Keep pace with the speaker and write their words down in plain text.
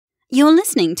You're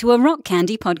listening to a Rock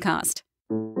Candy podcast.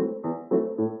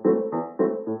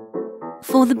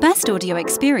 For the best audio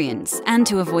experience and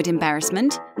to avoid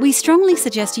embarrassment, we strongly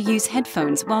suggest you use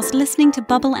headphones whilst listening to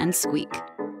Bubble and Squeak.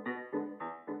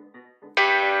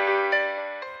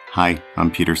 Hi,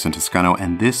 I'm Peterson Toscano,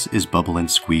 and this is Bubble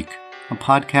and Squeak, a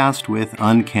podcast with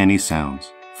uncanny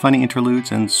sounds, funny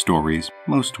interludes, and stories,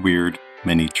 most weird,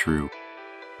 many true.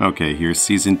 Okay, here's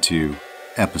Season 2,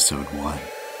 Episode 1.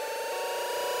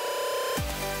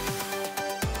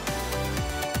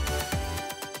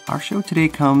 Our show today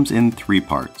comes in 3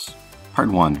 parts. Part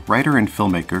 1, writer and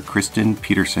filmmaker Kristin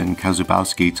Peterson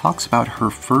Kaszubowski talks about her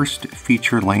first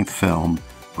feature-length film,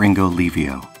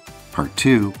 Ringolevio. Part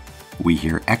 2, we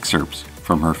hear excerpts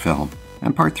from her film.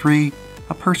 And Part 3,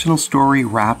 a personal story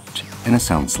wrapped in a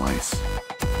sound slice.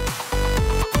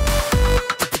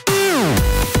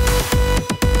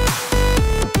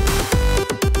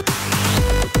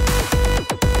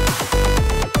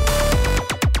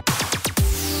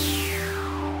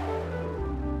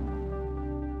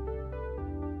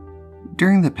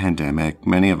 During the pandemic,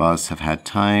 many of us have had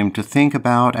time to think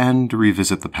about and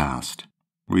revisit the past.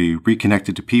 We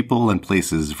reconnected to people and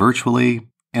places virtually,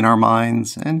 in our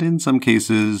minds, and in some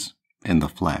cases, in the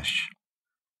flesh.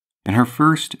 In her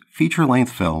first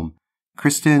feature-length film,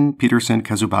 Kristin Peterson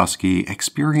Kaszubowski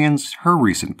experienced her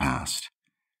recent past.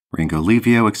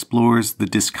 Ringolevio explores the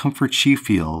discomfort she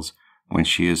feels when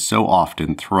she is so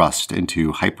often thrust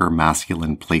into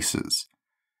hyper-masculine places.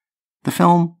 The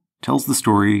film tells the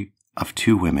story of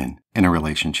 2 women in a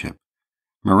relationship.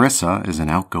 Marissa is an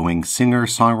outgoing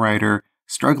singer-songwriter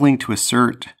struggling to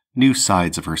assert new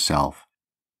sides of herself.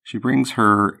 She brings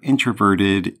her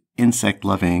introverted,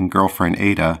 insect-loving girlfriend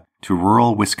Ada to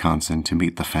rural Wisconsin to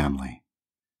meet the family.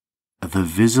 The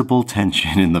visible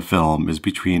tension in the film is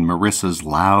between Marissa's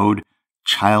loud,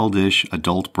 childish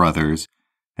adult brothers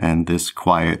and this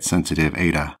quiet, sensitive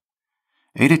Ada.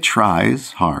 Ada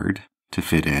tries hard to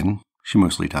fit in. She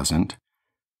mostly doesn't.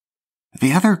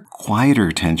 The other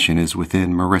quieter tension is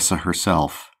within Marissa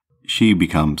herself. She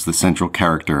becomes the central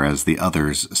character as the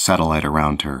others satellite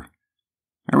around her.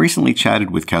 I recently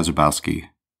chatted with Kaszubowski.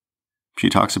 She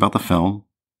talks about the film,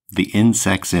 the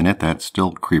insects in it that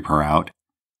still creep her out,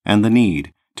 and the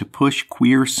need to push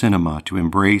queer cinema to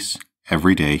embrace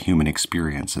everyday human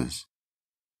experiences.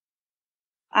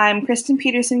 I'm Kristin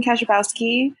Peterson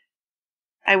Kaszubowski.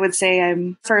 I would say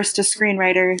I'm first a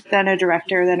screenwriter, then a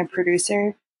director, then a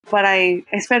producer. But I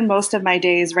spend most of my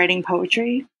days writing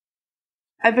poetry.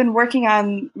 I've been working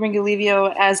on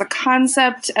Ringolevio as a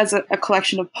concept, as a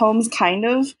collection of poems, kind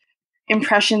of,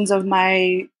 impressions of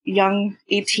my young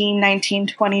 18, 19,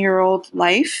 20-year-old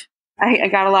life. I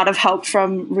got a lot of help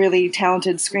from really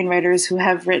talented screenwriters who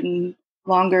have written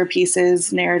longer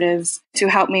pieces, narratives, to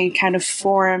help me kind of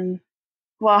form,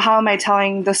 well, how am I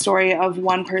telling the story of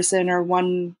one person or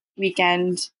one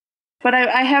weekend? But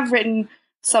I have written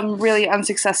some really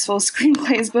unsuccessful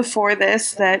screenplays before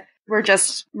this that were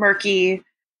just murky.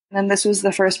 And this was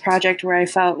the first project where I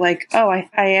felt like, oh, I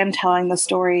am telling the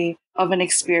story of an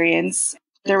experience.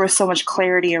 There was so much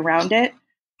clarity around it.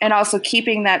 And also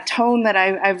keeping that tone that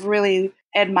I've really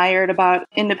admired about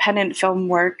independent film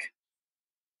work.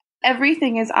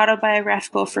 Everything is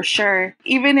autobiographical for sure.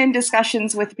 Even in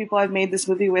discussions with people I've made this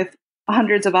movie with,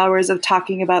 hundreds of hours of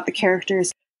talking about the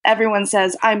characters, everyone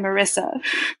says, I'm Marissa.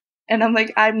 And I'm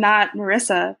like, I'm not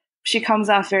Marissa. She comes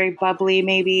off very bubbly,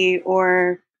 maybe,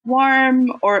 or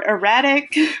warm, or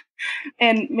erratic.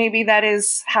 And maybe that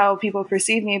is how people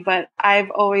perceive me. But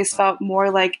I've always felt more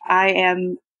like I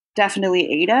am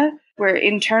definitely Ada, where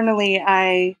internally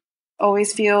I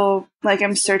always feel like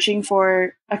I'm searching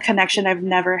for a connection I've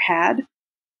never had.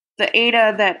 The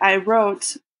Ada that I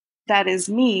wrote, that is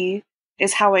me,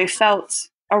 is how I felt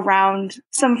around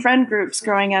some friend groups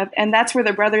growing up. And that's where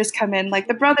the brothers come in. Like,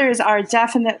 the brothers are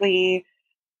definitely,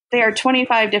 they are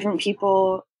 25 different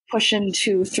people pushing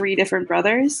to 3 different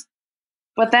brothers.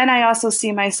 But then I also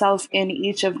see myself in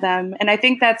each of them. And I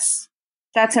think that's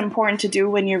important to do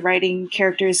when you're writing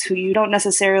characters who you don't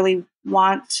necessarily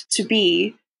want to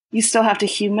be. You still have to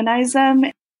humanize them.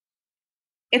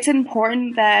 It's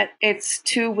important that it's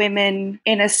 2 women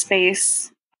in a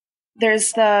space.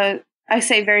 There's I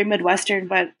say very Midwestern,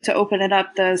 but to open it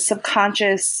up, the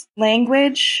subconscious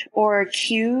language or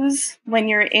cues when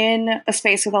you're in a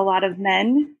space with a lot of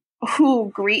men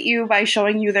who greet you by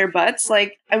showing you their butts.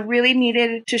 Like, I really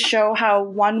needed to show how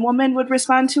one woman would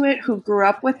respond to it who grew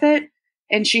up with it,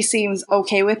 and she seems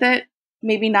okay with it.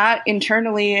 Maybe not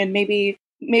internally, and maybe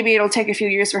it'll take a few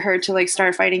years for her to like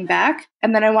start fighting back.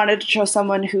 And then I wanted to show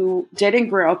someone who didn't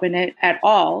grow up in it at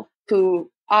all, who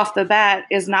off the bat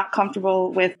is not comfortable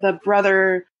with the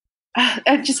brother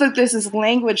I just like there's this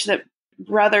language that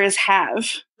brothers have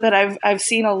that I've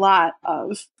seen a lot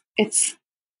of. It's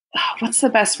what's the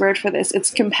best word for this?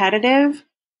 It's competitive.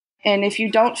 And if you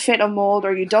don't fit a mold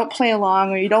or you don't play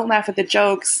along or you don't laugh at the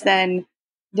jokes, then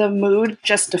the mood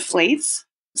just deflates.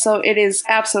 So it is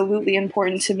absolutely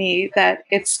important to me that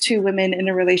it's two women in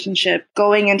a relationship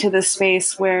going into this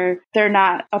space where they're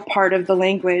not a part of the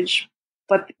language,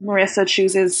 but Marissa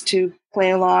chooses to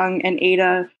play along and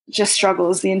Ada just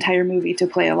struggles the entire movie to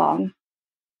play along.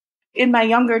 In my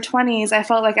younger 20s, I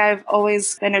felt like I've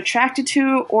always been attracted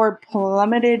to or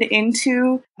plummeted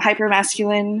into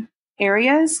hypermasculine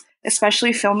areas,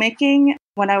 especially filmmaking.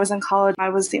 When I was in college, I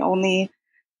was the only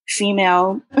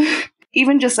female,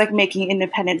 even just like making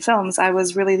independent films, I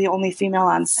was really the only female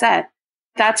on set.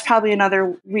 That's probably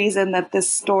another reason that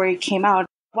this story came out.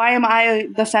 Why am I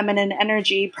the feminine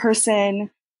energy person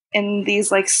in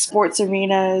these like sports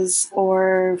arenas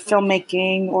or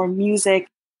filmmaking or music?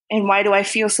 And why do I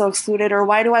feel so excluded? Or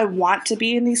why do I want to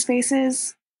be in these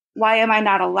spaces? Why am I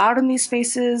not allowed in these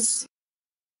spaces?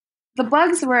 The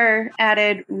bugs were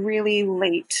added really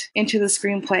late into the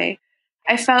screenplay.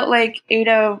 I felt like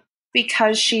Ada,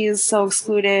 because she's so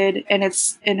excluded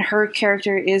and her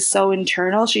character is so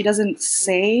internal, she doesn't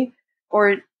say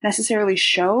or necessarily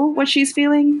show what she's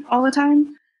feeling all the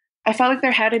time. I felt like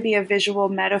there had to be a visual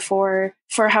metaphor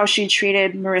for how she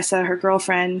treated Marissa, her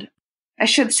girlfriend. I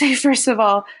should say, first of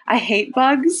all, I hate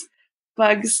bugs.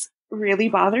 Bugs really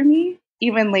bother me,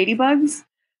 even ladybugs.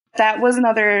 That was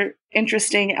another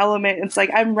interesting element. It's like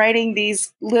I'm writing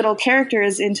these little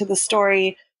characters into the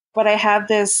story, but I have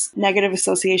this negative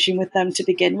association with them to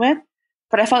begin with.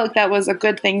 But I felt like that was a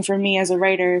good thing for me as a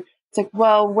writer. It's like,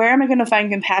 well, where am I going to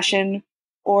find compassion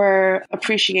or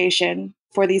appreciation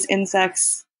for these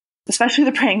insects, especially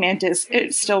the praying mantis?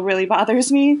 It still really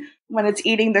bothers me when it's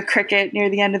eating the cricket near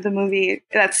the end of the movie.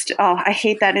 I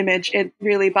hate that image. It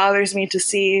really bothers me to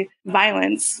see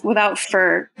violence without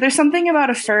fur. There's something about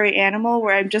a furry animal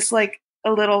where I'm just like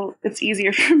it's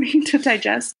easier for me to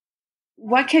digest.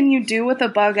 What can you do with a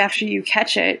bug after you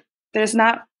catch it? There's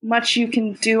not much you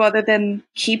can do other than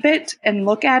keep it and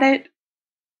look at it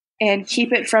and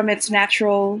keep it from its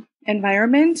natural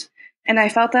environment. And I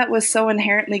felt that was so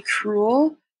inherently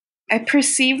cruel. I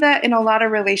perceive that in a lot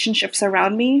of relationships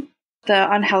around me,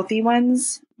 the unhealthy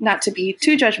ones, not to be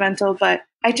too judgmental, but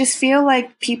I just feel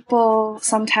like people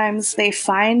sometimes they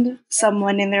find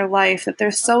someone in their life that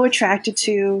they're so attracted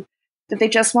to that they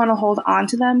just want to hold on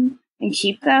to them and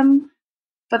keep them.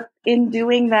 But in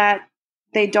doing that,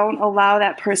 they don't allow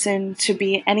that person to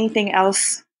be anything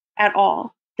else at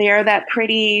all. They are that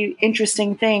pretty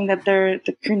interesting thing that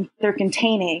they're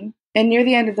containing. And near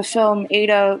the end of the film,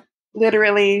 Ada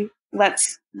literally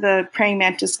lets the praying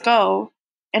mantis go.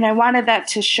 And I wanted that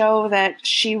to show that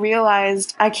she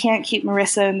realized I can't keep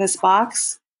Marissa in this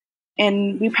box.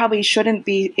 And we probably shouldn't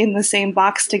be in the same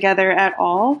box together at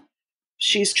all.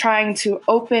 She's trying to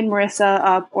open Marissa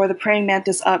up or the praying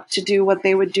mantis up to do what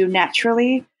they would do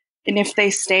naturally. And if they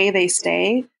stay, they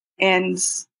stay. And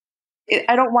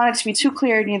I don't want it to be too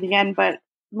clear near the end, but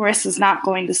Marissa's not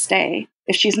going to stay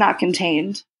if she's not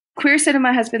contained. Queer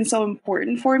cinema has been so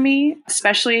important for me,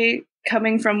 especially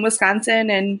coming from Wisconsin,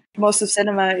 and most of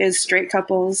cinema is straight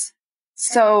couples.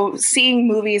 So seeing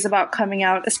movies about coming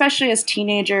out, especially as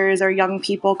teenagers or young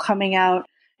people coming out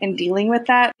and dealing with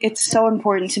that, it's so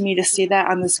important to me to see that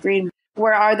on the screen.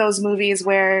 Where are those movies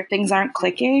where things aren't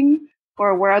clicking?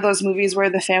 Or where are those movies where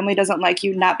the family doesn't like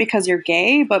you, not because you're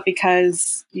gay, but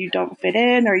because you don't fit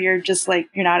in or you're just like,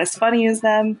 you're not as funny as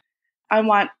them? I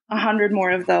want 100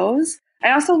 more of those.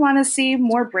 I also want to see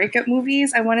more breakup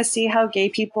movies. I want to see how gay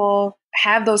people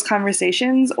have those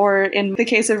conversations, or in the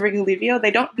case of Ringolevio,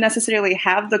 they don't necessarily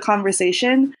have the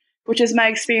conversation, which is my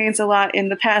experience a lot in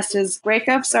the past, is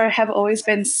breakups have always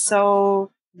been so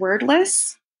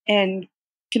wordless and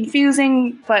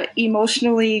confusing, but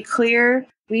emotionally clear.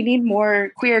 We need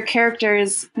more queer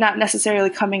characters not necessarily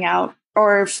coming out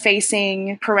or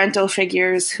facing parental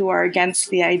figures who are against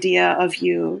the idea of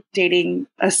you dating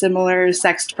a similar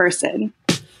sexed person.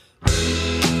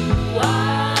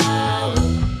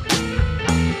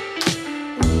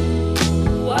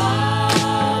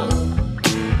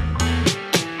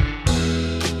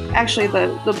 Actually,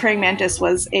 the praying mantis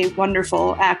was a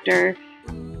wonderful actor.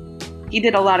 He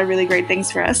did a lot of really great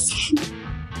things for us.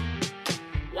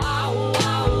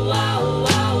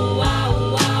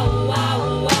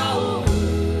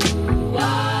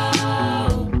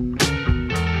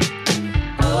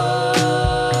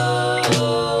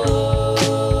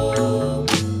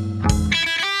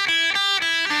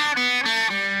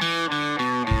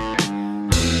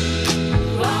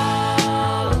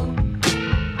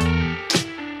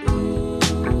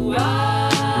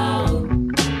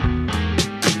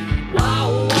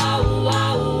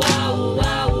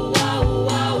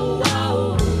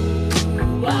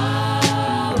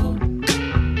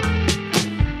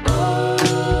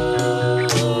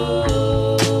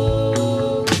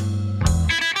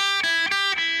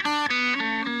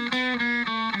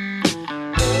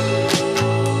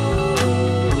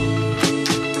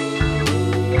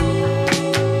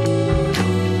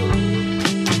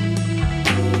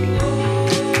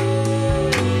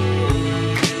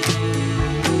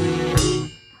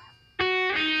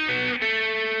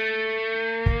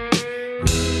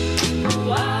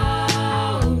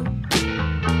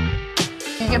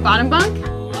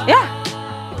 Yeah.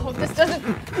 I hope this doesn't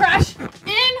crash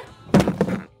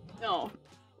in. No,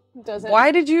 it doesn't.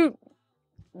 Why did you...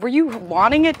 Were you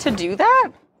wanting it to do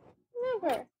that?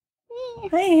 Never.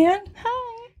 Hi, Ann.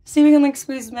 Hi. See if we can, like,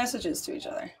 squeeze messages to each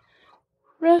other.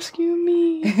 Rescue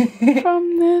me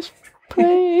from this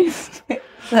place.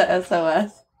 The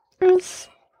SOS. S-O-S.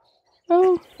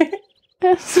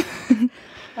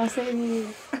 I'll save you.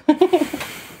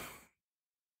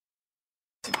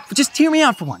 Just hear me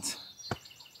out for once.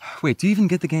 Wait, do you even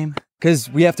get the game? Because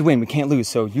we have to win, we can't lose,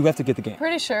 so you have to get the game.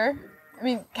 Pretty sure. I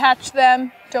mean, catch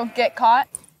them, don't get caught.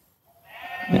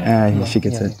 Yeah, she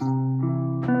gets it.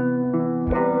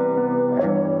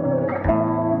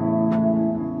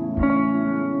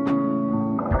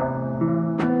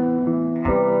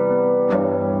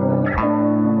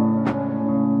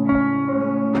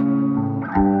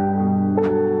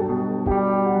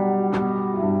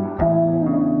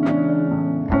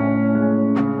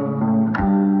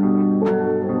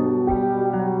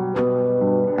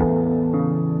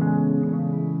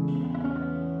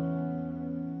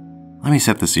 Let me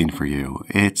set the scene for you.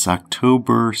 It's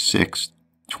October 6th,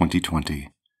 2020.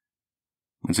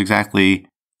 It's exactly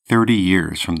 30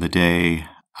 years from the day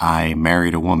I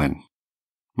married a woman,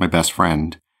 my best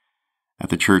friend, at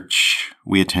the church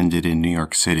we attended in New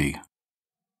York City.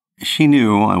 She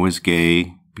knew I was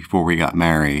gay before we got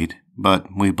married, but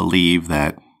we believe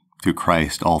that through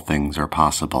Christ all things are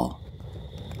possible.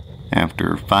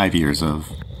 After 5 years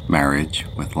of marriage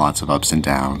with lots of ups and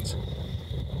downs,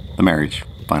 the marriage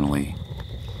finally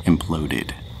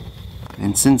imploded.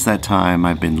 And since that time,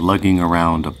 I've been lugging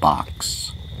around a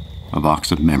box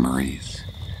of memories,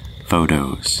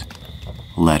 photos,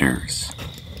 letters,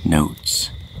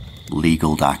 notes,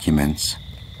 legal documents.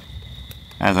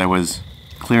 As I was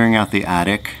clearing out the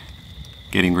attic,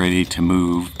 getting ready to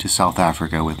move to South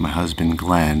Africa with my husband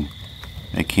Glenn,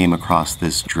 I came across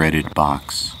this dreaded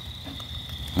box,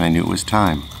 and I knew it was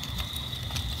time.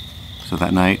 So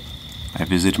that night, I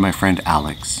visited my friend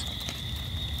Alex,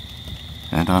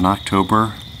 and on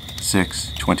October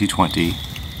 6, 2020,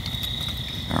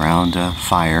 around a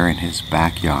fire in his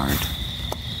backyard,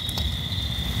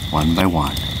 one by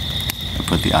one, I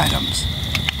put the items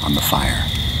on the fire.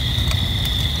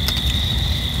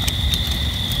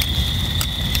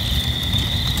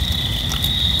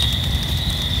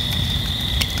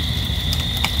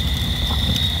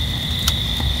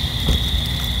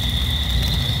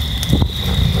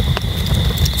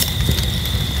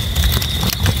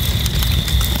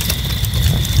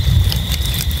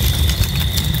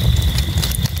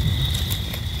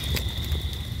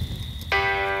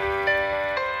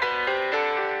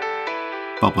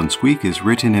 Bubble and Squeak is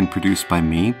written and produced by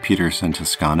me, Peterson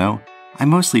Toscano. I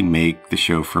mostly make the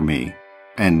show for me,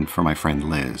 and for my friend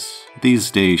Liz.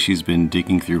 These days she's been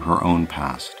digging through her own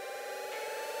past.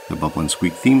 The Bubble and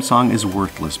Squeak theme song is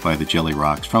Worthless by the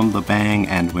Jellyrox from the Bang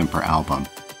and Whimper album.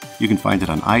 You can find it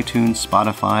on iTunes,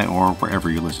 Spotify, or wherever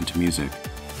you listen to music.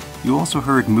 You also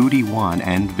heard Moody 1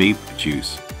 and Vape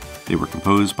Juice. They were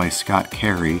composed by Scott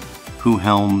Cary, who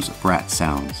helms Brat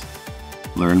Sounds.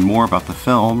 Learn more about the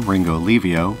film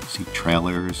Ringolevio, see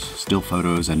trailers, still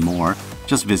photos, and more.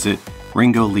 Just visit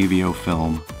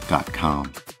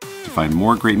ringoleviofilm.com. To find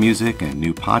more great music and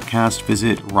new podcasts,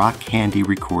 visit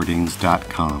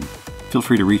rockcandyrecordings.com. Feel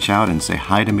free to reach out and say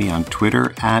hi to me on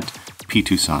Twitter at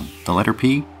P2Son, the letter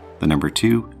P, the number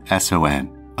 2,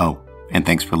 S-O-N. Oh, and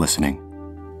thanks for listening.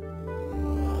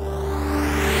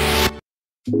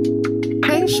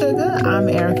 Hey Sugar, I'm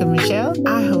Erica Michelle.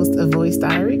 I host a voice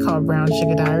diary called Brown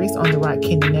Sugar Diaries on the Rock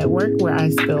Candy Network, where I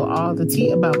spill all the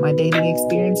tea about my dating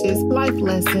experiences, life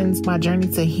lessons, my journey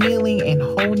to healing and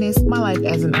wholeness, my life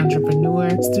as an entrepreneur,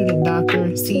 student doctor,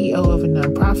 CEO of a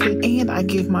nonprofit, and I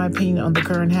give my opinion on the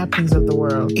current happenings of the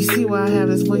world. You see why I have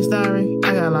this voice diary?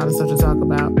 I got a lot of stuff to talk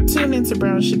about. Tune into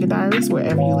Brown Sugar Diaries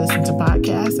wherever you listen to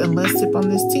podcasts, and let's sip on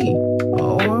this tea.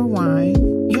 Or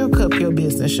wine. Your cup, your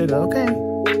business, sugar, okay?